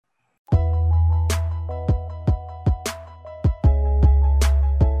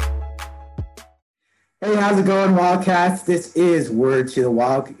Hey, how's it going, Wildcats? This is Word to the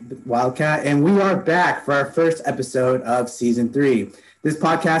Wildcat, and we are back for our first episode of season three. This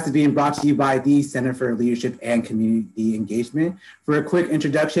podcast is being brought to you by the Center for Leadership and Community Engagement. For a quick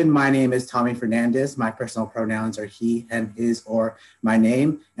introduction, my name is Tommy Fernandez. My personal pronouns are he, him, his, or my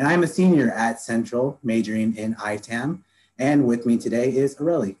name, and I'm a senior at Central, majoring in ITAM. And with me today is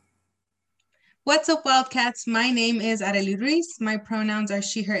Areli. What's up, Wildcats? My name is Arely Ruiz. My pronouns are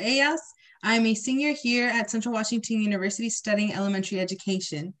she, her, ellas. I'm a senior here at Central Washington University studying elementary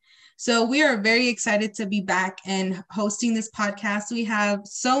education. So we are very excited to be back and hosting this podcast. We have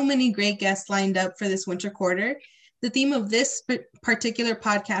so many great guests lined up for this winter quarter. The theme of this particular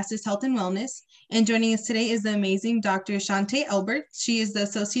podcast is health and wellness. And joining us today is the amazing Dr. Shante Elbert. She is the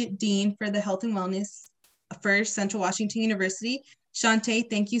Associate Dean for the Health and Wellness for Central Washington University. Shante,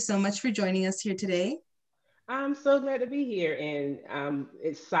 thank you so much for joining us here today. I'm so glad to be here and I'm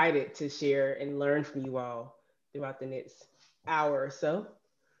excited to share and learn from you all throughout the next hour or so.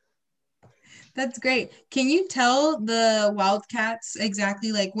 That's great. Can you tell the Wildcats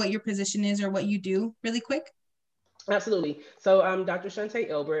exactly like what your position is or what you do really quick? Absolutely. So I'm Dr. Shante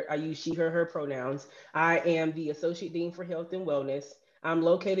Elbert. I use she, her pronouns. I am the Associate Dean for Health and Wellness. I'm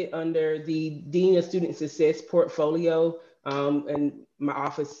located under the Dean of Student Success portfolio, and my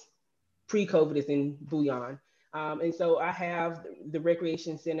office pre-COVID is in Bouillon. And so I have the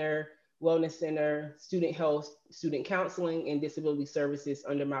Recreation Center, Wellness Center, Student Health, Student Counseling, and Disability Services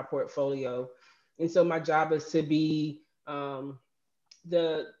under my portfolio. And so my job is to be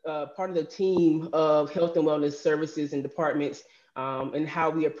the part of the team of health and wellness services and departments, and how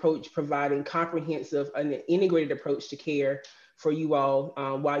we approach providing comprehensive and integrated approach to care for you all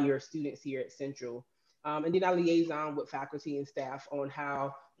while you're students here at Central. And then I liaison with faculty and staff on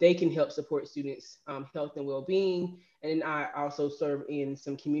how they can help support students' health and well-being. And I also serve in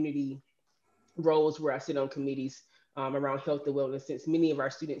some community roles where I sit on committees around health and wellness, since many of our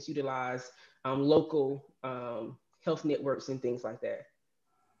students utilize local health networks and things like that.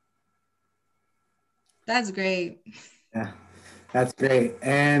 That's great. Yeah, that's great.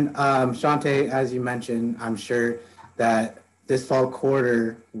 And Shante, as you mentioned, I'm sure that this fall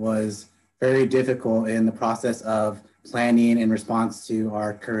quarter was very difficult in the process of planning in response to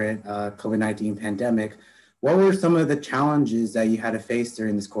our current COVID-19 pandemic. What were some of the challenges that you had to face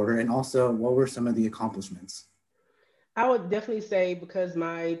during this quarter? And also, what were some of the accomplishments? I would definitely say, because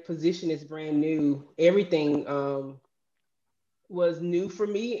my position is brand new, everything was new for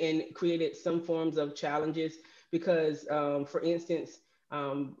me and created some forms of challenges because, for instance,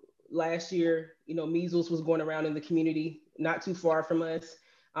 um, last year, measles was going around in the community, not too far from us.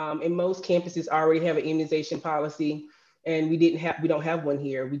 And most campuses already have an immunization policy, and we don't have one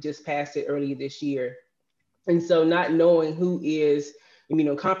here. We just passed it earlier this year. And so not knowing who is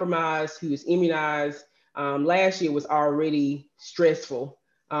immunocompromised, who is immunized, last year was already stressful.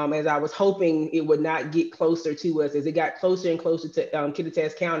 As I was hoping it would not get closer to us. As it got closer and closer to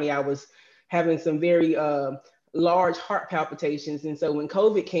Kittitas County, I was having some very large heart palpitations. And so when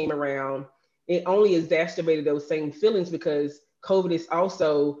COVID came around, it only exacerbated those same feelings, because COVID is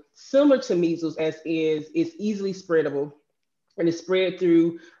also similar to measles, as is it's easily spreadable, and it's spread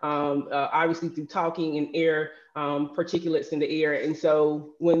through obviously through talking and air particulates in the air. And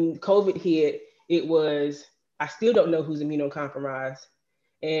so when COVID hit, it was, I still don't know who's immunocompromised,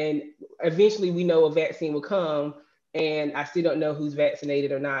 and eventually we know a vaccine will come, and I still don't know who's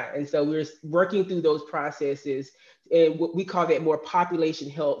vaccinated or not. And so we're working through those processes, and what we call that more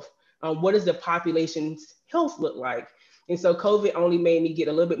population health. What does the population's health look like? And so COVID only made me get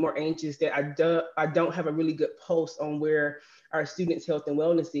a little bit more anxious that I don't have a really good pulse on where our students' health and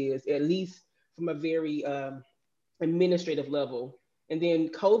wellness is, at least from a very administrative level. And then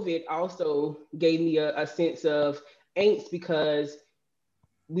COVID also gave me a sense of angst, because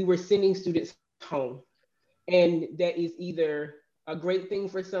we were sending students home. And that is either a great thing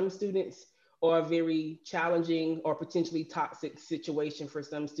for some students, or a very challenging or potentially toxic situation for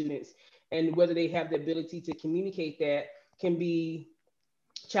some students. And whether they have the ability to communicate that can be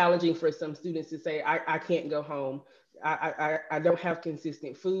challenging for some students to say, I can't go home. I don't have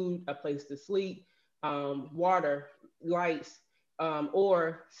consistent food, a place to sleep, water, lights,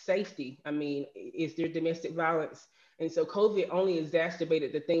 or safety. I mean, is there domestic violence? And so COVID only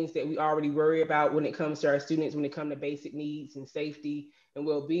exacerbated the things that we already worry about when it comes to our students, when it comes to basic needs and safety and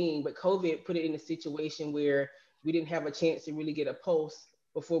well-being. But COVID put it in a situation where we didn't have a chance to really get a pulse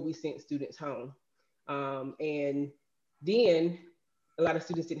before we sent students home. And then a lot of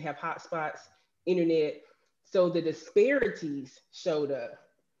students didn't have hotspots, internet. So the disparities showed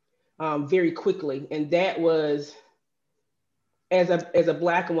up very quickly. And that was, as a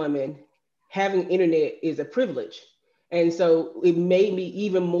Black woman, having internet is a privilege. And so it made me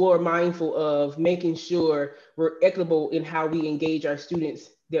even more mindful of making sure we're equitable in how we engage our students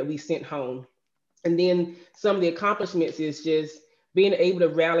that we sent home. And then some of the accomplishments is just being able to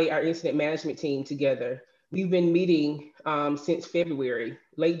rally our incident management team together. We've been meeting since February,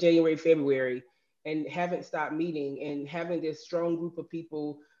 late January, February, and haven't stopped meeting, and having this strong group of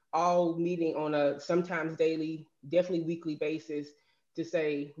people all meeting on a sometimes daily, definitely weekly basis to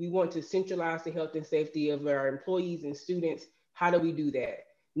say, we want to centralize the health and safety of our employees and students. How do we do that?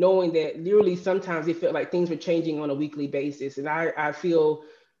 Knowing that literally sometimes it felt like things were changing on a weekly basis. And I feel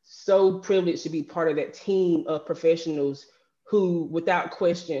so privileged to be part of that team of professionals who, without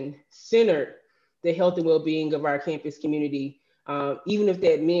question, centered the health and well-being of our campus community, even if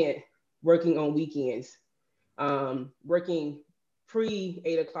that meant working on weekends, working pre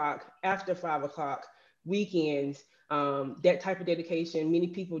 8 o'clock, after 5 o'clock, weekends, that type of dedication. Many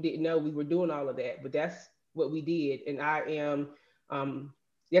people didn't know we were doing all of that, but that's what we did. And I am,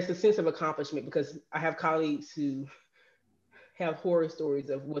 that's a sense of accomplishment, because I have colleagues who have horror stories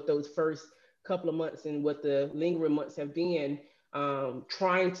of what those first couple of months and what the lingering months have been,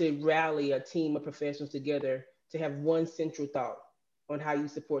 trying to rally a team of professionals together to have one central thought on how you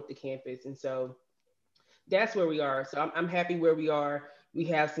support the campus. And so that's where we are. So I'm happy where we are. We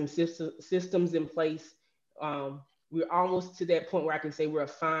have some systems in place. We're almost to that point where I can say we're a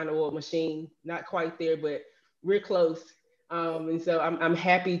fine oiled machine. Not quite there, but we're close. And so I'm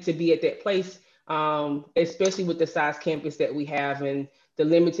happy to be at that place, especially with the size campus that we have and the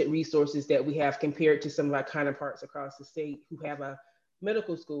limited resources that we have compared to some of our counterparts across the state who have a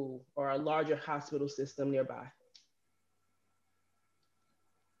medical school or a larger hospital system nearby.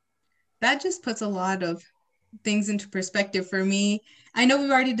 That just puts a lot of things into perspective for me. I know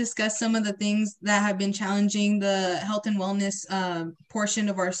we've already discussed some of the things that have been challenging the health and wellness portion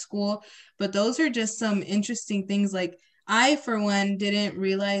of our school, but those are just some interesting things. Like, I, for one, didn't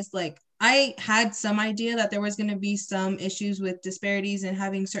realize, like, I had some idea that there was going to be some issues with disparities and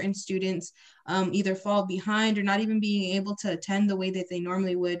having certain students either fall behind or not even being able to attend the way that they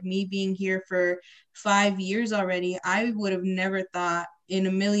normally would. Me being here for 5 years already, I would have never thought in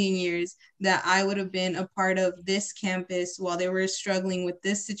a million years that I would have been a part of this campus while they were struggling with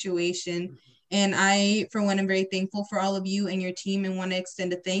this situation. And I, for one, am very thankful for all of you and your team and want to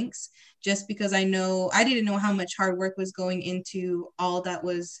extend a thanks, just because I didn't know how much hard work was going into all that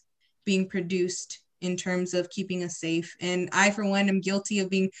was being produced in terms of keeping us safe. And I, for one, am guilty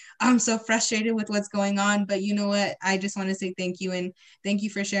of I'm so frustrated with what's going on, but you know what? I just want to say thank you. And thank you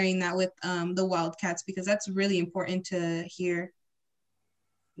for sharing that with the Wildcats, because that's really important to hear.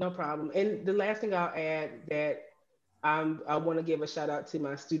 No problem. And the last thing I'll add that I want to give a shout out to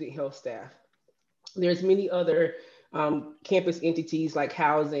my student health staff. There's many other campus entities like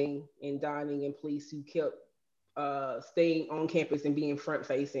housing and dining and police who kept staying on campus and being front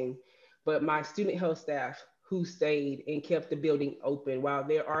facing. But my student health staff who stayed and kept the building open, while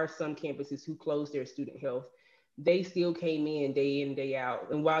there are some campuses who closed their student health, they still came in, day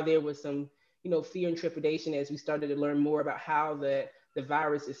out. And while there was some, fear and trepidation as we started to learn more about how the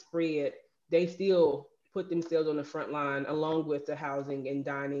virus is spread, they still put themselves on the front line along with the housing and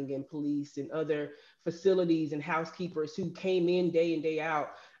dining and police and other facilities and housekeepers who came in day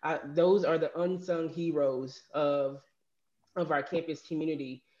out. Those are the unsung heroes of our campus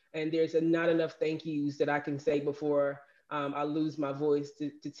community. And there's not enough thank yous that I can say before I lose my voice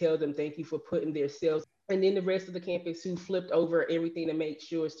to tell them thank you for putting their selves. And then the rest of the campus who flipped over everything to make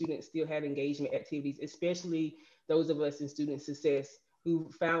sure students still had engagement activities, especially those of us in student success who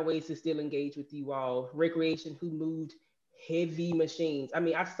found ways to still engage with you all. Recreation who moved heavy machines. I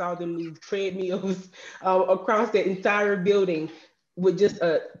mean, I saw them move treadmills across the entire building with just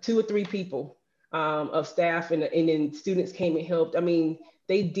 2 or 3 people of staff, and then students came and helped. I mean,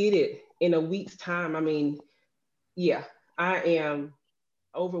 they did it in a week's time. I mean, yeah, I am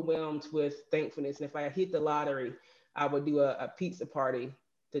overwhelmed with thankfulness. And if I hit the lottery, I would do a pizza party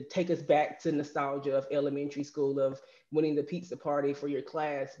to take us back to nostalgia of elementary school, of winning the pizza party for your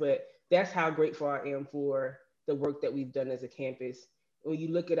class. But that's how grateful I am for the work that we've done as a campus. When you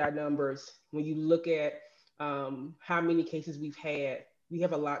look at our numbers, when you look at how many cases we've had, we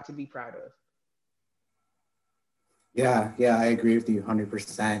have a lot to be proud of. Yeah, I agree with you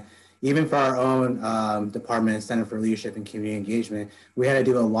 100%. Even for our own department, Center for Leadership and Community Engagement, we had to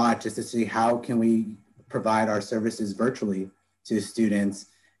do a lot just to see how can we provide our services virtually to students.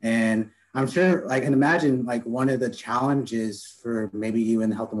 And I'm sure, I can imagine, like, one of the challenges for maybe you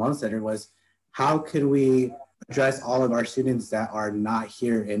in the Health and Wellness Center was how could we address all of our students that are not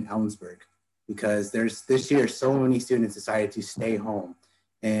here in Ellensburg? Because there's this year, so many students decided to stay home.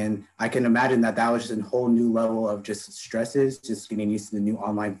 And I can imagine that was just a whole new level of just stresses, just getting used to the new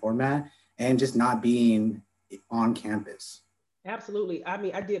online format and just not being on campus. Absolutely. I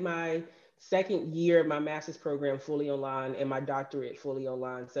mean, I did my second year of my master's program fully online and my doctorate fully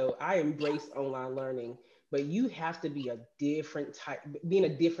online. So I embrace online learning, but you have to be be in a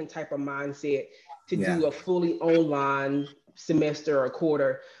different type of mindset to Yeah. do a fully online semester or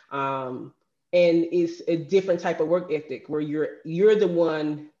quarter. And it's a different type of work ethic where you're the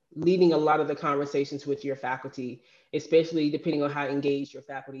one leading a lot of the conversations with your faculty, especially depending on how engaged your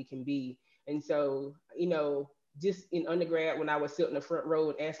faculty can be. And so, just in undergrad, when I would sit in the front row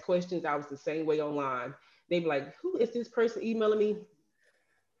and ask questions, I was the same way online. They'd be like, "Who is this person emailing me?"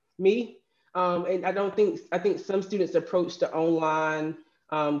 Me. And I think some students approach the online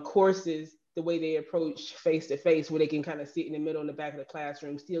courses the way they approach face to face, where they can kind of sit in the middle in the back of the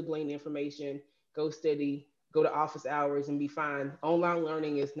classroom, still glean information, go study, go to office hours, and be fine. Online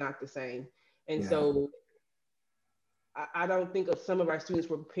learning is not the same. And Yeah. so I don't think some of our students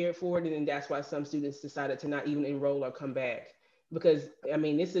were prepared for it, and then that's why some students decided to not even enroll or come back. Because I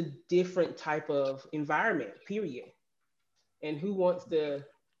mean, it's a different type of environment, period. And who wants to,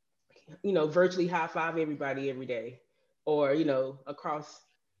 virtually high five everybody every day, or across,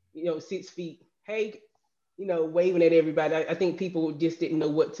 6 feet, hey, waving at everybody. I think people just didn't know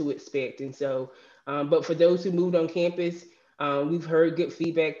what to expect, and so, but for those who moved on campus, we've heard good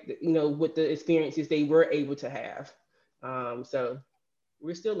feedback, with the experiences they were able to have. So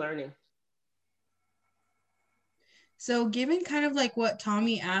we're still learning. So, given kind of like what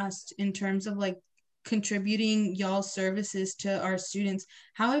Tommy asked in terms of like contributing y'all's services to our students,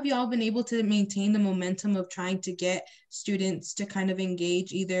 how have y'all been able to maintain the momentum of trying to get students to kind of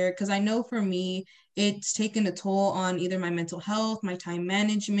engage either? Because I know for me, it's taken a toll on either my mental health, my time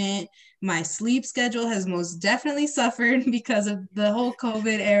management, my sleep schedule has most definitely suffered because of the whole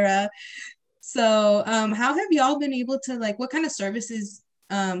COVID era. So, how have y'all been able to like, what kind of services?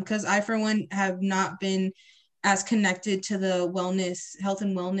 Because I, for one, have not been as connected to the wellness, health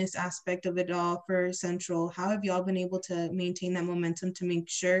and wellness aspect of it all for Central. How have y'all been able to maintain that momentum to make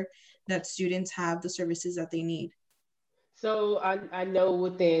sure that students have the services that they need? So I know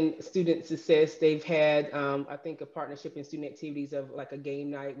within student success, they've had, I think, a partnership in student activities of like a game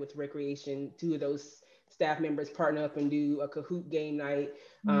night with recreation. Two of those staff members partner up and do a Kahoot game night.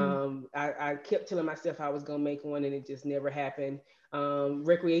 I kept telling myself I was going to make one, and it just never happened.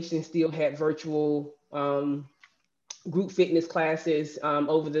 Recreation still had virtual group fitness classes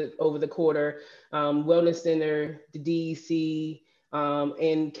over the quarter. Wellness Center, the DEC,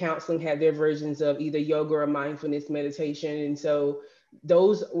 and counseling had their versions of either yoga or mindfulness meditation, and so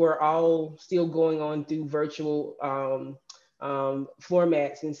those were all still going on through virtual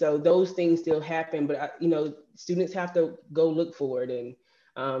formats, and so those things still happen. But students have to go look for it,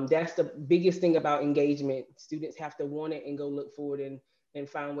 and that's the biggest thing about engagement. Students have to want it and go look for it, and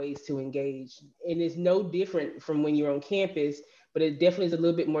find ways to engage. And it's no different from when you're on campus, but it definitely is a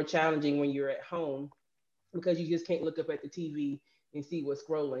little bit more challenging when you're at home, because you just can't look up at the TV and see what's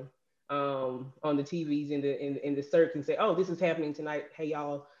scrolling on the TVs in the search and say, oh, this is happening tonight. Hey,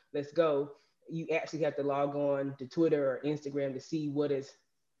 y'all, let's go. You actually have to log on to Twitter or Instagram to see what is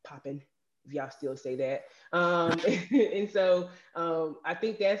popping, if y'all still say that. And so I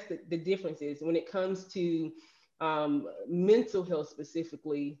think that's the difference is when it comes to mental health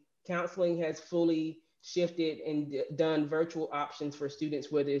specifically, counseling has fully shifted and done virtual options for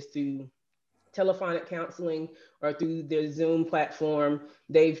students, whether it's through telephonic counseling or through their Zoom platform.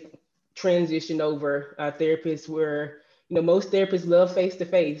 They've transitioned over. Therapists were, most therapists love face to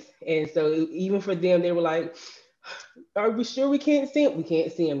face. And so even for them, they were like, are we sure we can't see them? We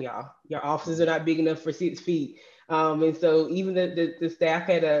can't see them, y'all. Your offices are not big enough for 6 feet. And so even the staff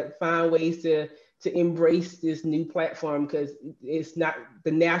had to find ways to embrace this new platform, because it's not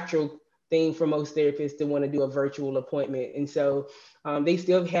the natural thing for most therapists to want to do a virtual appointment. And so they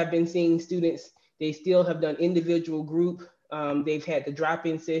still have been seeing students. They still have done individual group. They've had the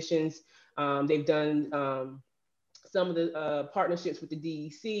drop-in sessions. They've done some of the partnerships with the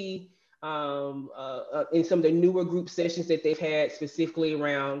DEC, in some of the newer group sessions that they've had specifically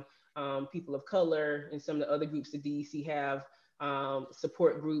around people of color, and some of the other groups the DEC have,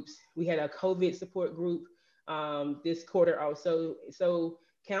 support groups. We had a COVID support group this quarter also. So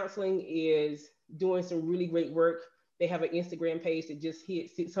counseling is doing some really great work. They have an Instagram page that just hit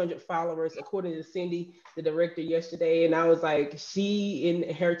 600 followers, according to Cindy, the director, yesterday. And I was like, she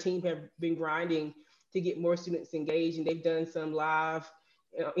and her team have been grinding to get more students engaged, and they've done some live,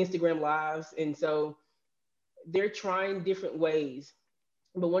 Instagram lives. And so they're trying different ways.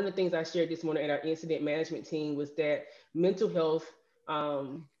 But one of the things I shared this morning at our incident management team was that mental health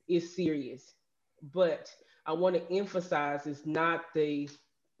is serious. But I want to emphasize it's not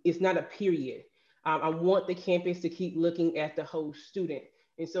a period. I want the campus to keep looking at the whole student.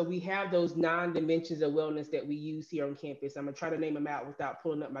 And so we have those 9 dimensions of wellness that we use here on campus. I'm gonna try to name them out without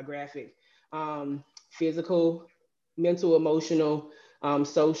pulling up my graphic. Physical, mental, emotional,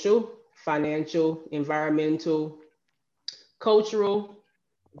 social, financial, environmental, cultural,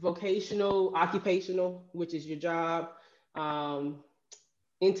 vocational, occupational, which is your job, um,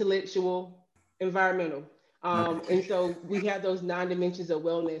 intellectual, environmental. And so we have those 9 dimensions of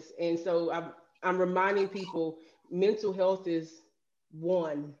wellness. And so I'm reminding people mental health is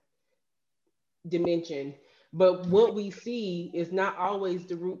one dimension, but what we see is not always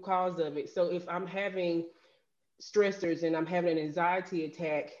the root cause of it. So if I'm having stressors and I'm having an anxiety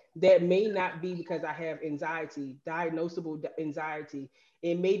attack, that may not be because I have anxiety, diagnosable anxiety.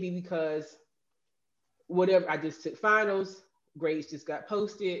 It may be because whatever, I just took finals, grades just got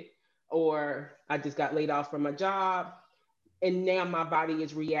posted, or I just got laid off from my job. And now my body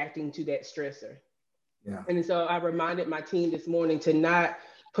is reacting to that stressor. Yeah. And so I reminded my team this morning to not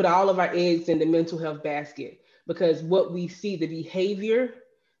put all of our eggs in the mental health basket, because what we see, the behavior,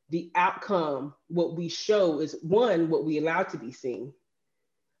 the outcome, what we show is one, what we allow to be seen.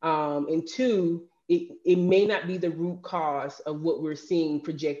 And two, it may not be the root cause of what we're seeing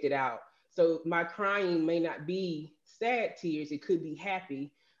projected out. So my crying may not be sad tears, it could be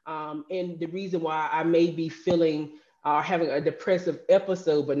happy. And the reason why I may be feeling having a depressive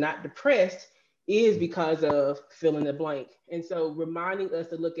episode, but not depressed, is because of fill in the blank. And so reminding us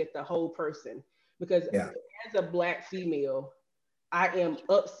to look at the whole person, because as a Black female, I am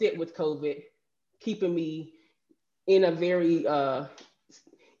upset with COVID, keeping me in a very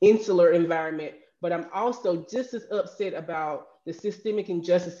insular environment, but I'm also just as upset about the systemic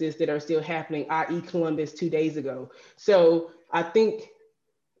injustices that are still happening, i.e. Columbus 2 days ago. So I think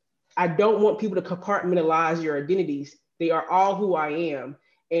I don't want people to compartmentalize your identities. They are all who I am.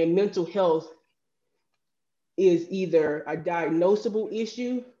 And mental health is either a diagnosable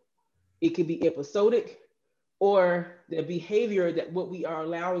issue, it could be episodic, or the behavior that what we are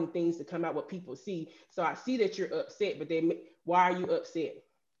allowing things to come out, what people see. So I see that you're upset, but then why are you upset?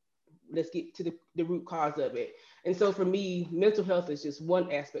 Let's get to the root cause of it. And so for me, mental health is just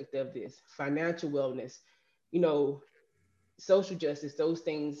one aspect of this. Financial wellness, social justice, those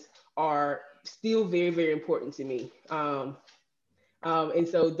things are still very, very important to me. And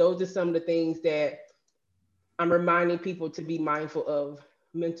so those are some of the things that I'm reminding people to be mindful of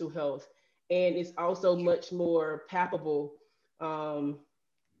mental health. And it's also much more palpable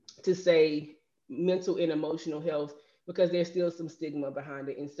to say mental and emotional health, because there's still some stigma behind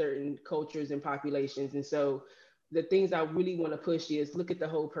it in certain cultures and populations. And so the things I really want to push is look at the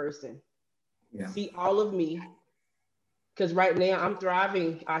whole person. Yeah. See all of me, because right now I'm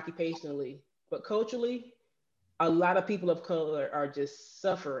thriving occupationally, but culturally, a lot of people of color are just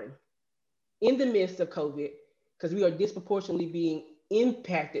suffering in the midst of COVID, because we are disproportionately being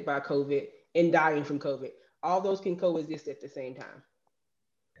impacted by COVID and dying from COVID. All those can coexist at the same time.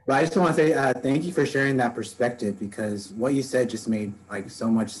 But I just want to say thank you for sharing that perspective, because what you said just made like so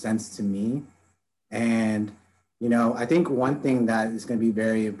much sense to me. And, I think one thing that is going to be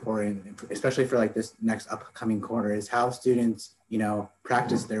very important, especially for like this next upcoming quarter, is how students,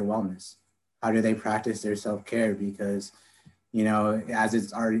 practice their wellness. How do they practice their self-care? Because, as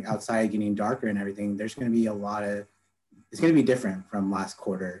it's already outside getting darker and everything, there's going to be it's going to be different from last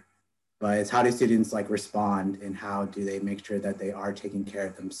quarter. But it's how do students like respond, and how do they make sure that they are taking care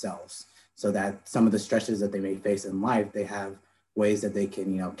of themselves, so that some of the stresses that they may face in life, they have ways that they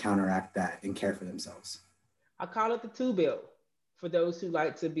can, counteract that and care for themselves. I call it the two build for those who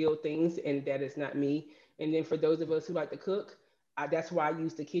like to build things, and that is not me. And then for those of us who like to cook, that's why I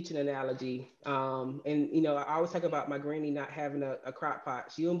use the kitchen analogy. And I always talk about my granny not having a crock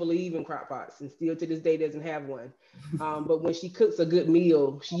pot. She don't believe in crock pots, and still to this day doesn't have one. But when she cooks a good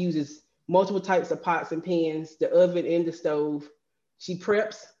meal, she uses multiple types of pots and pans, the oven and the stove. She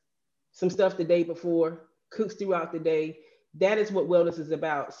preps some stuff the day before, cooks throughout the day. That is what wellness is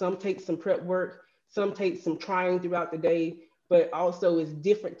about. Some take some prep work, some take some trying throughout the day, but also it's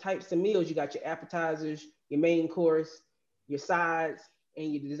different types of meals. You got your appetizers, your main course, your sides,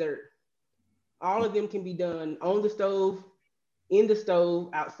 and your dessert. All of them can be done on the stove, in the stove,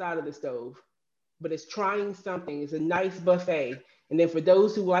 outside of the stove. But it's trying something. It's a nice buffet. And then for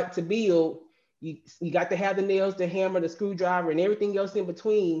those who like to build, you got to have the nails, the hammer, the screwdriver, and everything else in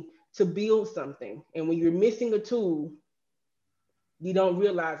between to build something. And when you're missing a tool, you don't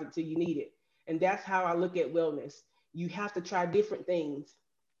realize it till you need it. And that's how I look at wellness. You have to try different things.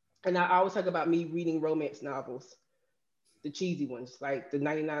 And I always talk about me reading romance novels. the cheesy ones, like the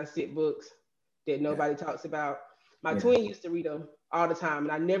 99-cent books that nobody talks about. My Yeah. twin used to read them all the time,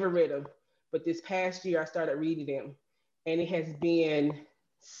 and I never read them. But this past year, I started reading them, and it has been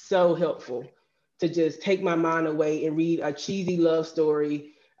so helpful to just take my mind away and read a cheesy love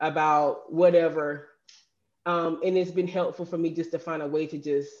story about whatever. And it's been helpful for me just to find a way to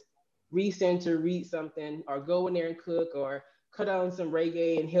just recenter, read something, or go in there and cook, or cut on some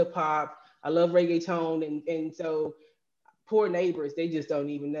reggae and hip hop. I love reggaeton, and so poor neighbors, they just don't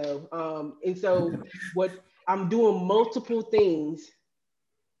even know. And so what I'm doing multiple things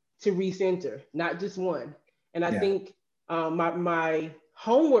to recenter, not just one. And I Yeah. think my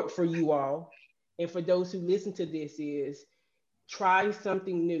homework for you all and for those who listen to this is try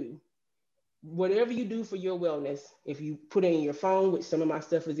something new. Whatever you do for your wellness, if you put it in your phone, which some of my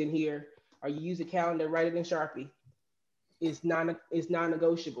stuff is in here, or you use a calendar, write it in Sharpie, it's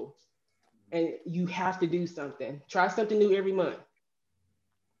non-negotiable. And you have to do something. Try something new every month.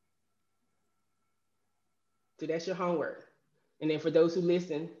 So that's your homework. And then for those who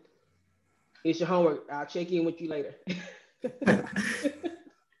listen, it's your homework. I'll check in with you later.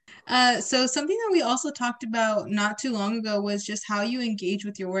 So something that we also talked about not too long ago was just how you engage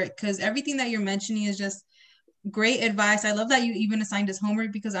with your work, because everything that you're mentioning is just great advice. I love that you even assigned us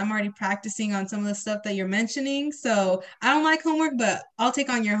homework because I'm already practicing on some of the stuff that you're mentioning. So I don't like homework, but I'll take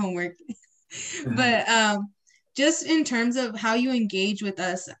on your homework. But just in terms of how you engage with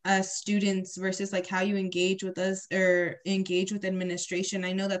us as students versus like how you engage with us or engage with administration,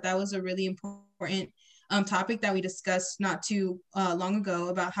 I know that that was a really important topic that we discussed not too long ago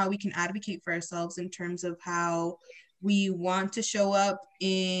about how we can advocate for ourselves in terms of how we want to show up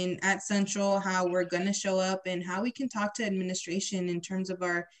in at Central, how we're going to show up, and how we can talk to administration in terms of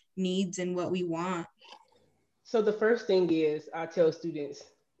our needs and what we want. So the first thing is I tell students,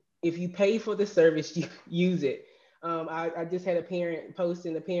 if you pay for the service, you use it. I just had a parent post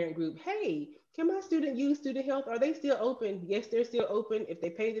in the parent group, hey, can my student use student health? Are they still open? Yes, they're still open. If they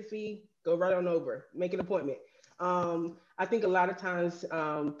pay the fee, go right on over, make an appointment. I think a lot of times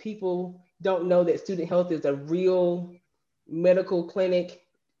people don't know that student health is a real medical clinic,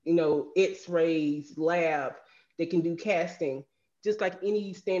 x-rays, lab, they can do casting, just like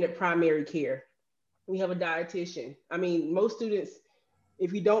any standard primary care. We have a dietitian. I mean, most students,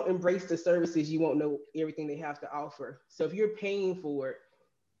 if you don't embrace the services, you won't know everything they have to offer. So if you're paying for it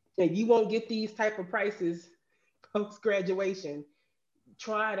and you won't get these type of prices post graduation,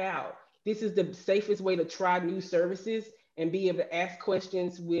 try it out. This is the safest way to try new services and be able to ask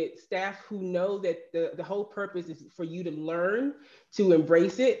questions with staff who know that the whole purpose is for you to learn, to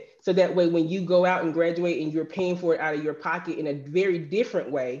embrace it. So that way, when you go out and graduate and you're paying for it out of your pocket in a very different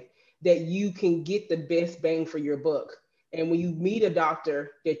way, that you can get the best bang for your buck. And when you meet a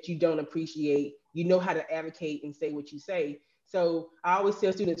doctor that you don't appreciate, you know how to advocate and say what you say. So I always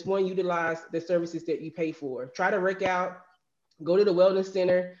tell students, one, utilize the services that you pay for. Try to work out, go to the wellness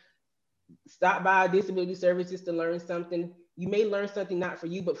center, stop by disability services to learn something. You may learn something not for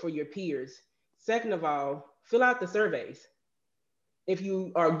you, but for your peers. Second of all, fill out the surveys. If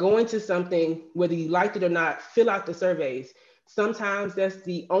you are going to something, whether you liked it or not, fill out the surveys. Sometimes that's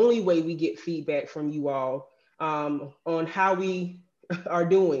the only way we get feedback from you all on how we are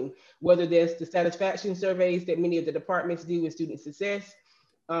doing, whether there's the satisfaction surveys that many of the departments do with student success.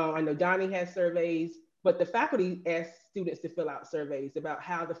 I know Donnie has surveys, but the faculty ask students to fill out surveys about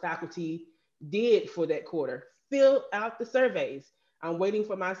how the faculty did for that quarter. Fill out the surveys. I'm waiting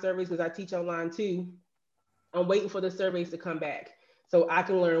for my surveys because I teach online too. I'm waiting for the surveys to come back so I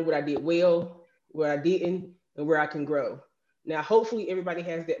can learn what I did well, where I didn't, and where I can grow. Now, hopefully everybody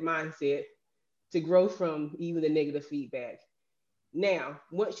has that mindset to grow from even the negative feedback. Now,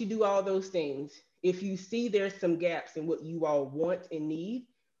 once you do all those things, if you see there's some gaps in what you all want and need,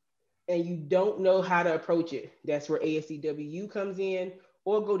 and you don't know how to approach it, that's where ASCWU comes in,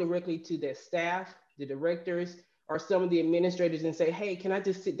 or go directly to the staff, the directors, or some of the administrators and say, hey, can I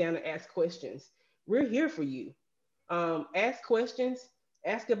just sit down and ask questions? We're here for you. Ask questions,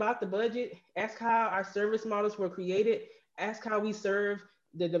 ask about the budget, ask how our service models were created, ask how we serve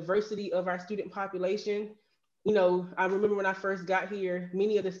the diversity of our student population. I remember when I first got here,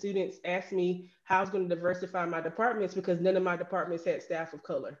 many of the students asked me how I was going to diversify my departments because none of my departments had staff of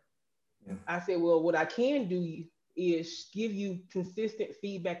color. Yeah. I said, well, what I can do is give you consistent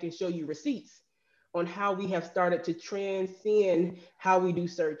feedback and show you receipts on how we have started to transcend how we do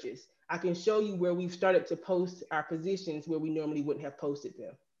searches. I can show you where we've started to post our positions where we normally wouldn't have posted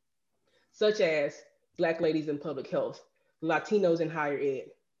them, such as Black ladies in public health, Latinos in higher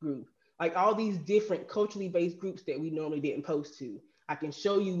ed group, like all these different culturally based groups that we normally didn't post to. I can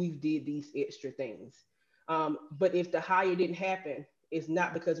show you we've did these extra things. But if the hire didn't happen, it's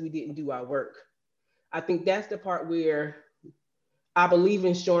not because we didn't do our work. I think that's the part where I believe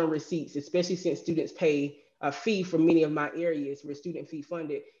in showing receipts, especially since students pay a fee for many of my areas where student fee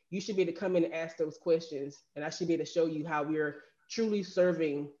funded. You should be able to come in and ask those questions, and I should be able to show you how we're truly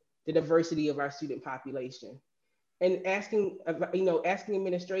serving the diversity of our student population. And asking, asking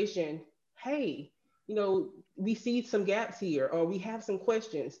administration, hey, we see some gaps here, or we have some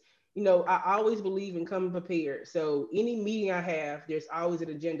questions. I always believe in coming prepared. So any meeting I have, there's always an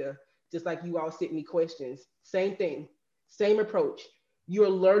agenda, just like you all sent me questions. Same thing, same approach. You're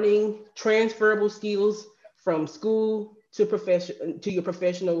learning transferable skills from school to profession to your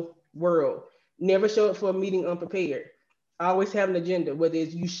professional world. Never show up for a meeting unprepared. Always have an agenda, whether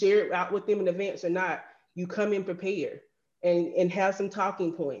it's you share it out with them in advance or not, you come in prepared and have some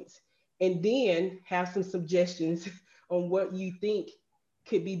talking points, and then have some suggestions on what you think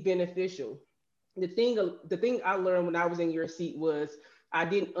could be beneficial. The thing I learned when I was in your seat was I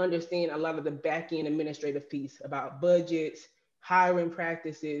didn't understand a lot of the back end administrative piece about budgets, hiring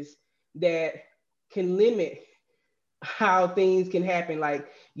practices that can limit how things can happen. Like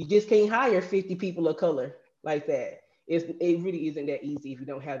you just can't hire 50 people of color like that. It really isn't that easy if you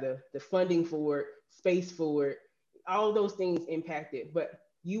don't have the funding for it, space for it. All those things impact it. But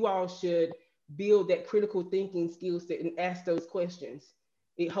you all should build that critical thinking skill set and ask those questions.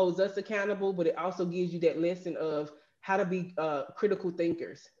 It holds us accountable, but it also gives you that lesson of how to be critical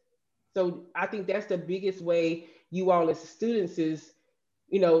thinkers. So I think that's the biggest way you all as students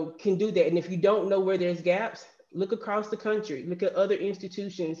can do that. And if you don't know where there's gaps, look across the country, look at other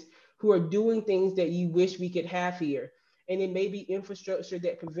institutions who are doing things that you wish we could have here. And it may be infrastructure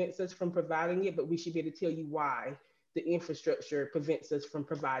that prevents us from providing it, but we should be able to tell you why the infrastructure prevents us from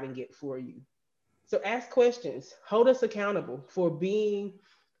providing it for you. So ask questions, hold us accountable for being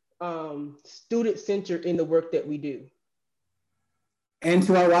student-centered in the work that we do. And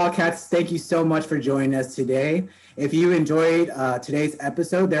to our Wildcats, thank you so much for joining us today. If you enjoyed today's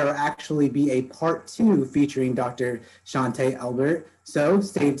episode, there will actually be a part 2 featuring Dr. Shante Albert. So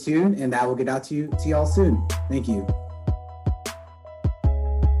stay tuned, and that will get out to y'all soon. Thank you.